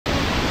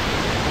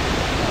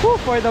Woo,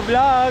 for the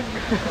vlog.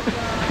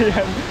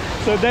 Ayan.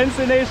 So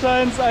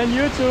DENstination on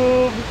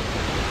YouTube.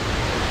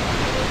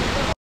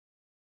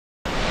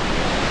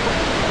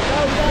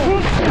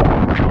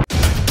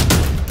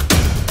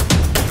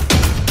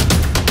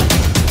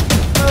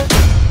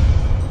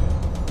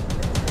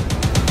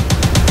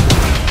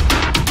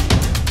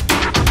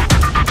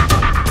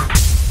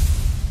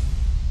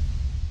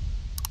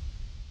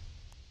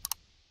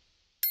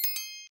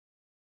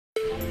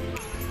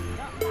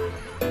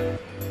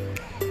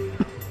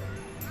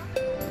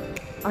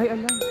 Ay,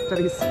 alam,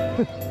 Charis.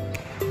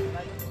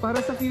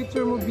 Para sa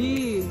future mo,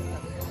 B.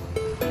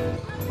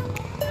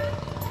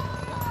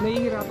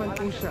 Nahihirapan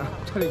po siya.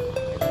 Charis.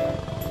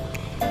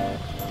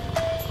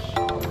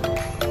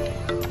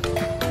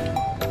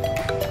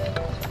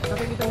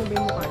 Nakikita mo ba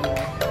yung mukha niya?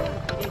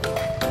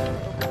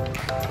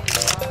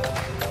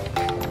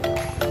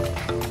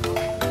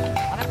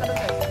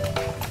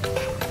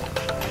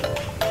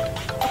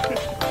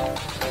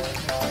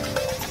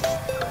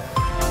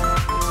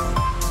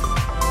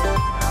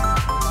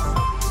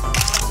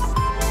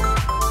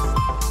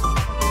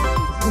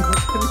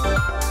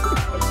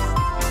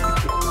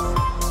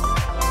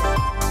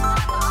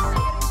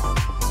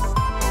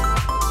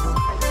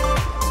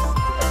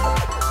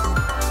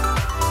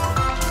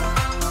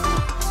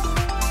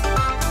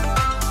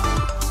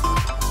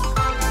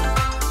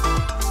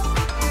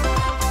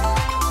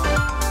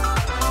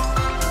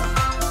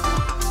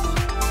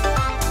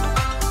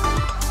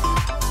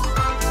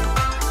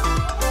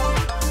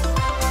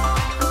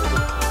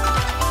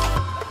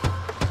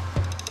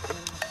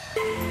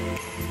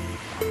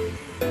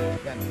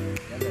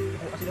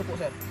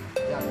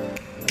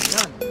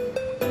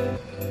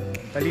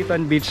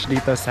 Paliton Beach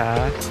dito sa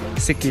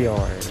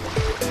Siquijor.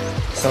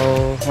 So,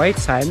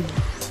 white sand.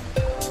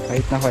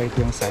 White na white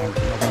yung sand.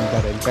 Maganda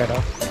rin. Pero,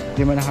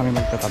 hindi mo na kami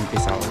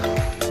magtatampisaw.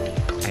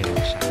 Ayan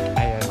siya.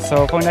 Ayan.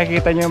 So, kung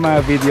nakikita nyo yung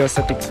mga videos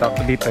sa TikTok,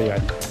 dito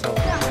yon. So,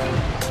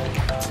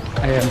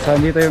 ayan. So,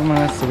 dito yung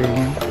mga swing.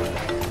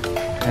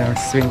 Ayan,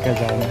 swing ka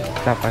dyan.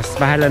 Tapos,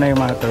 bahala na yung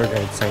mga tour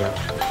guide sa'yo.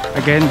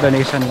 Again,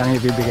 donation lang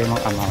ibibigay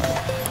mong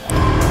amount.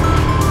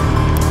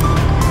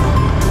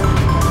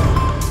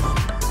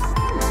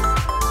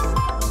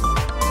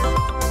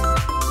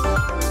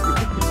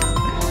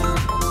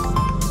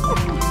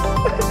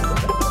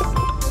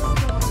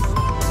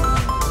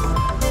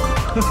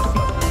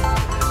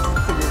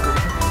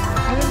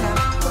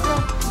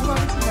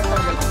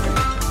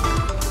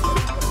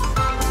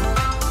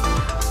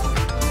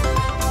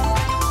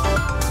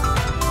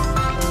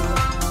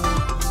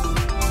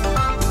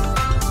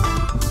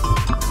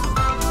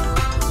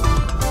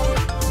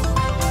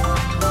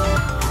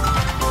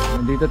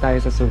 Dito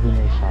tayo sa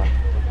souvenir shop.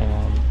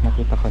 Ayan,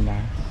 nakita ko na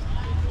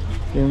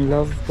yung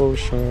love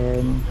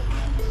potion.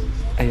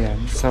 Ayan,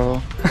 so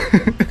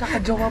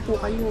Kakajowa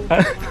po kayo.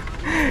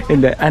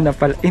 hindi,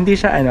 hindi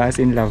siya as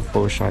in love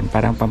potion.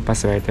 Parang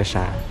pampaswerte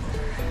siya.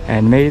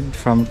 And made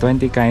from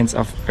 20 kinds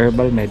of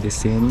herbal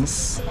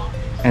medicines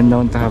and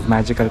known to have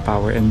magical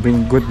power and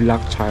bring good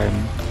luck charm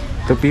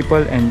to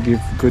people and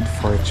give good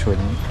fortune.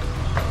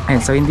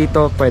 And so hindi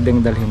to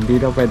pwedeng dalhin.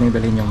 Hindi daw pwedeng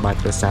dalhin yung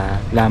bato sa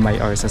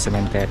lamay or sa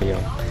sementeryo.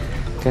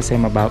 Kasi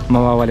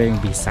mawawala yung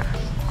visa.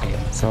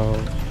 Ayan. So,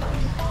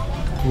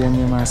 yan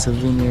yung mga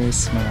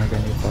souvenirs, mga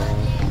ganito.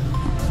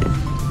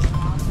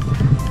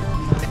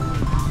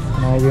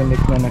 Mga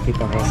unique na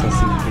nakita ko sa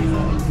city.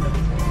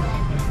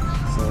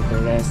 So, the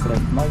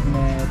restaurant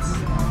magnets,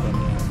 mga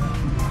ganyan.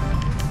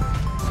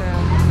 So,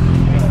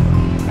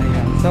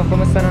 ayan. So,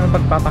 kumusta na ang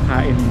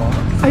pagpapakain mo?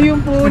 Ayun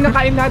po,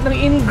 nakain lahat ng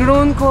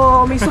ingrown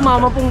ko. May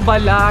sumama pong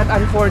balat,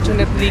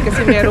 unfortunately,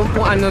 kasi meron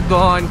pong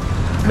doon.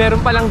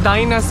 Meron palang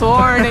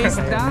dinosaur na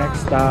isda.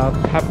 Next stop,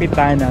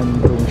 Hapitanan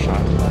Broom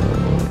shop.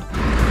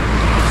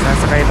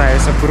 Sasakay tayo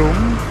sa Broom.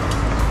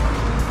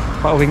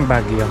 Pauwing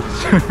Baguio.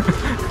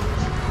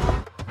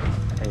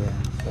 Ayan.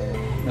 So,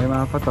 may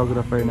mga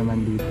photographer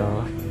naman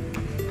dito.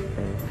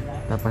 Okay.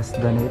 Tapos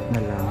donate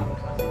na lang.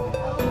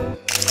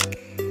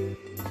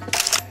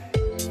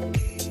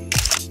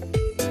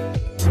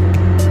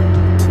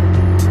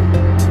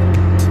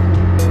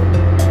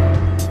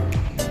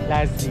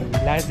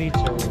 Lazi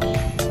Church.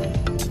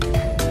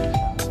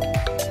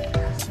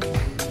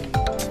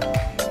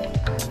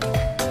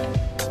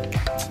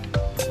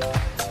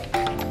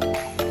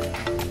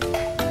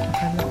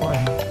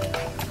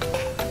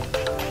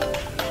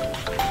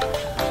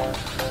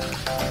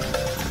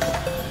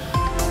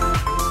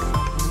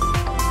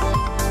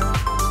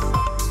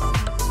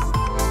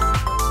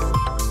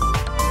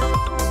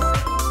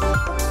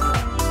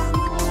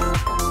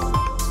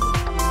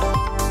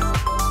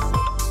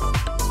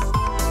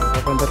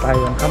 Punta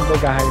tayong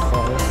Cambugahay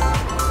Falls.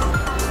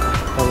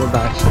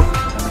 Pababa siya.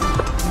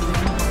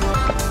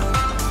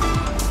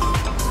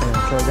 Ayan,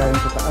 so galing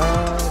sa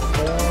taas.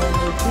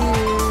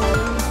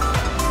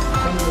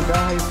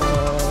 Cambugahay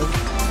Falls.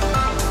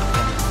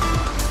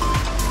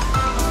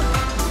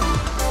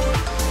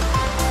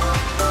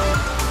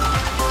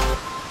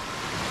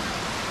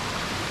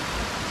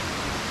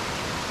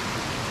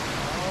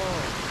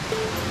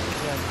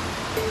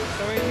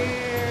 So we're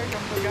here,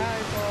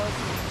 Cambugahay Falls.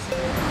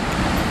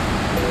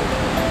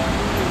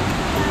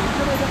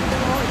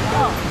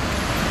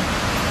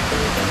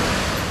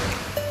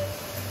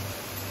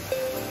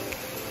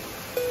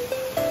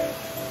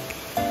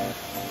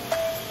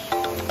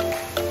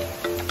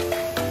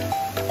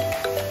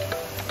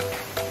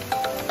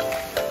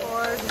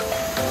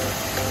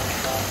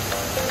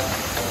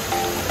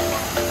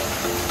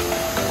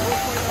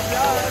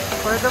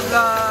 the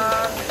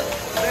vlog.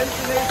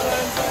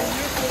 DENstination on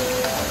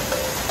YouTube.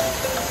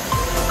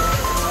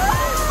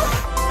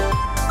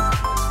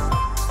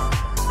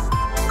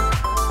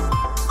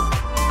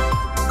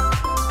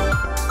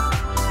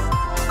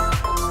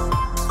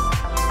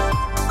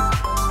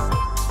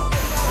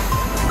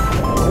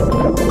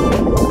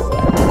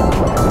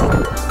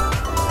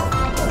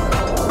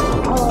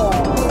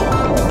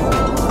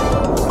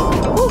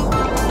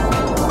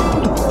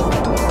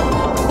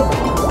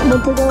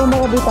 Muntik ka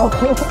makabitaw.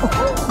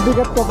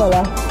 Bigat ka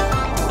pala.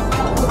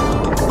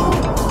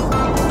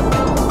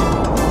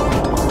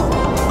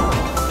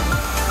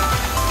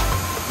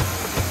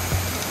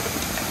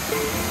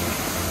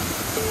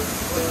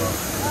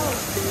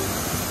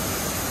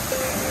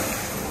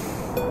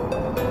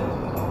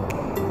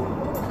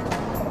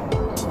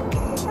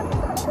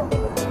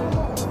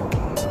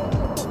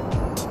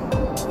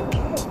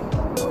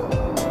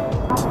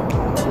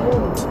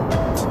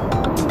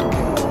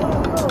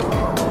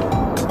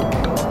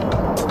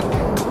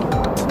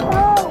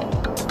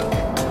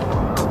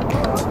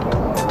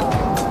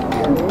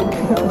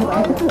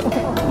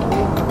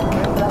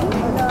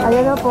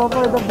 Ayan na po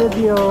for the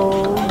video.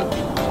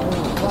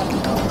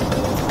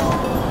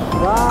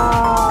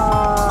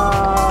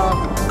 Wow!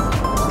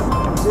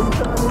 Dito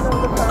kami lang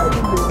na tayo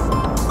din.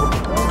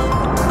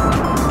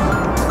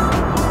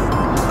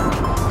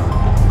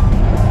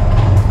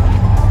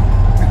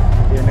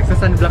 Yan,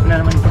 nagsasunblock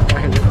na naman po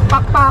tayo.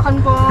 Pakpakan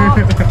po.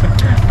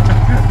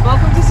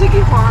 Welcome to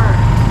Siquijor.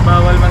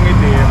 Bawal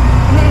mangitim.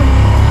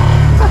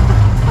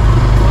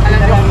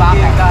 Alam niyo kung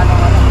bakit?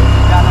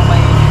 Gano'ng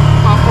mainit.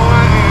 Ako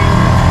nga eh.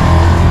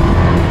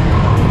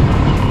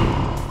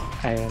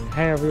 Ayan.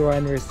 Hi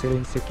everyone, we're still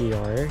in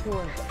Siquijor.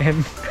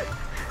 And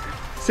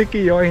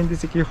Siquijor, hindi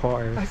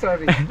Siquijor.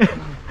 Sorry.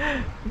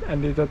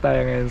 Andito tayo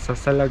ngayon sa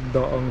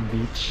Salagdoong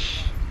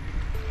Beach.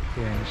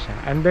 Yan siya.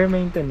 Under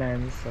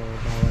maintenance, so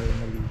bawal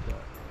maligo.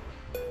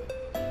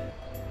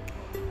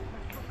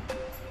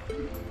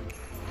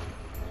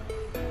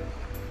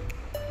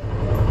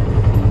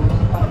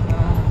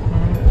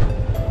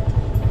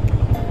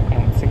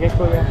 Ayan, sige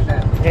kuya.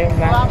 Game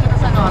na. Bakit na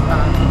sa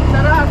nota?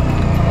 Sarap!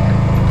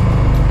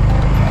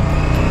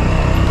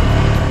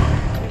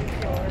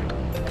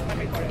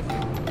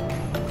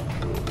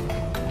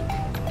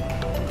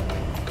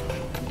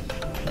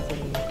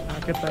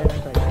 Akit tayo ng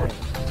tayo.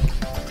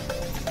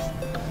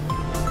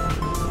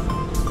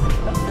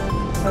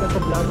 Para sa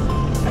vlog.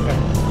 Okay.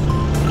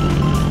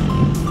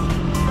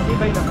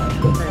 Matibay naman.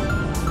 Okay.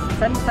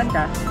 Saan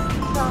ka?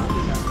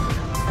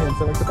 Ayan,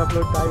 so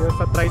nagtut-upload tayo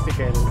sa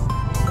tricycle.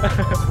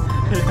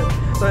 Ayan.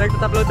 So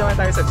nagtut-upload naman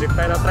tayo sa jeep,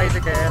 pero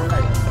tricycle.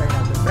 Ayun, try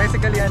natin.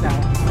 Tricycle yan ah.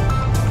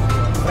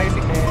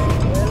 Tricycle.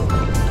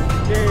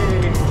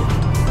 Yay!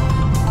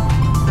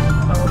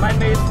 So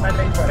man-made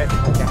forest.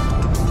 Okay.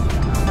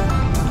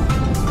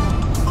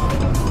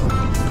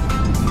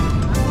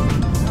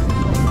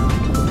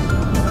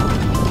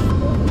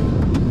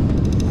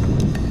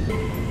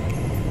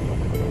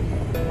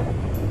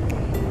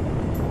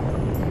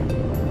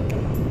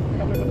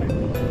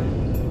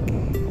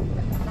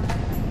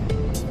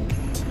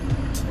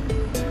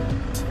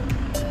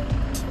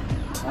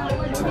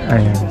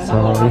 Ayan,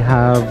 so we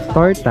have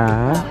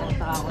torta,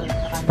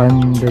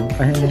 pandeg,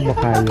 ayun mo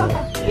kayo,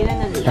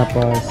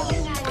 tapos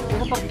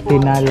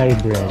tinalay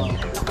bread,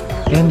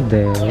 and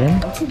then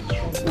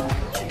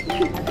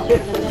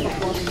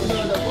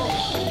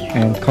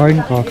corn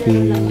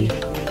coffee.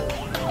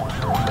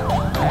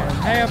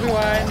 Hi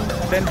everyone,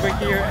 Denver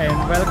here and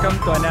welcome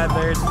to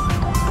another.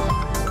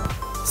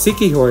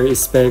 Siquijor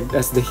is pegged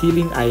as the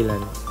healing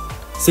island.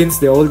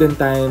 Since the olden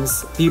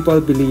times, people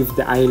believed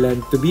the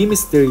island to be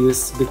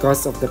mysterious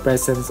because of the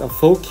presence of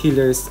folk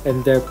healers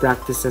and their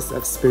practices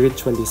of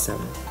spiritualism.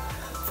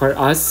 For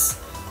us,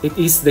 it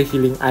is the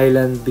healing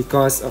island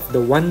because of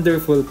the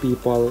wonderful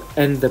people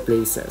and the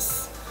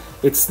places.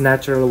 Its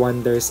natural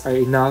wonders are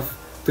enough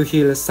to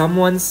heal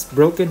someone's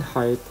broken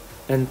heart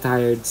and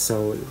tired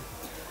soul.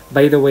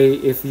 By the way,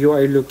 if you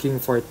are looking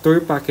for tour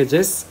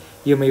packages,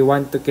 you may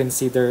want to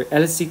consider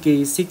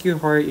LCK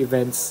Siquijor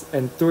Events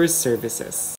and Tour Services.